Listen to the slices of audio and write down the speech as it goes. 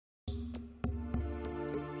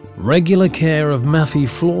Regular care of mafi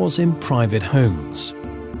floors in private homes.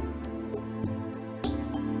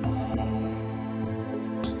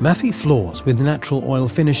 Mafi floors with natural oil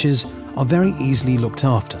finishes are very easily looked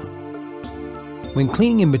after. When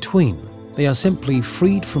cleaning in between, they are simply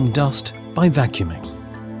freed from dust by vacuuming.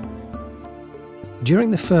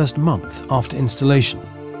 During the first month after installation,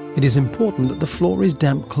 it is important that the floor is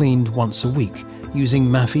damp cleaned once a week using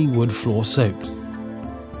mafi wood floor soap.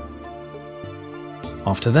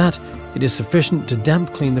 After that, it is sufficient to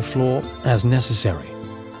damp clean the floor as necessary.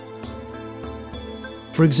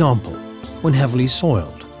 For example, when heavily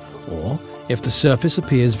soiled, or if the surface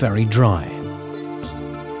appears very dry.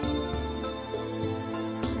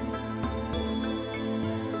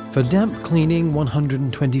 For damp cleaning,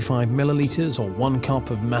 125 milliliters or 1 cup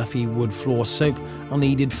of mafi wood floor soap are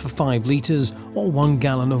needed for 5 liters or 1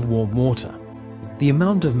 gallon of warm water. The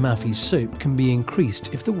amount of mafi soap can be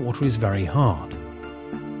increased if the water is very hard.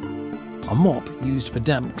 A mop used for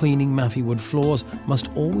damp cleaning mafi wood floors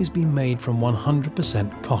must always be made from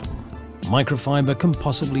 100% cotton. Microfiber can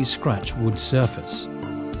possibly scratch wood surface.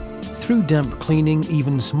 Through damp cleaning,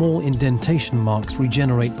 even small indentation marks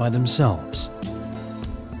regenerate by themselves.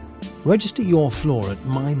 Register your floor at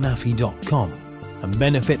mymafi.com and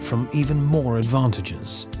benefit from even more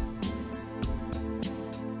advantages.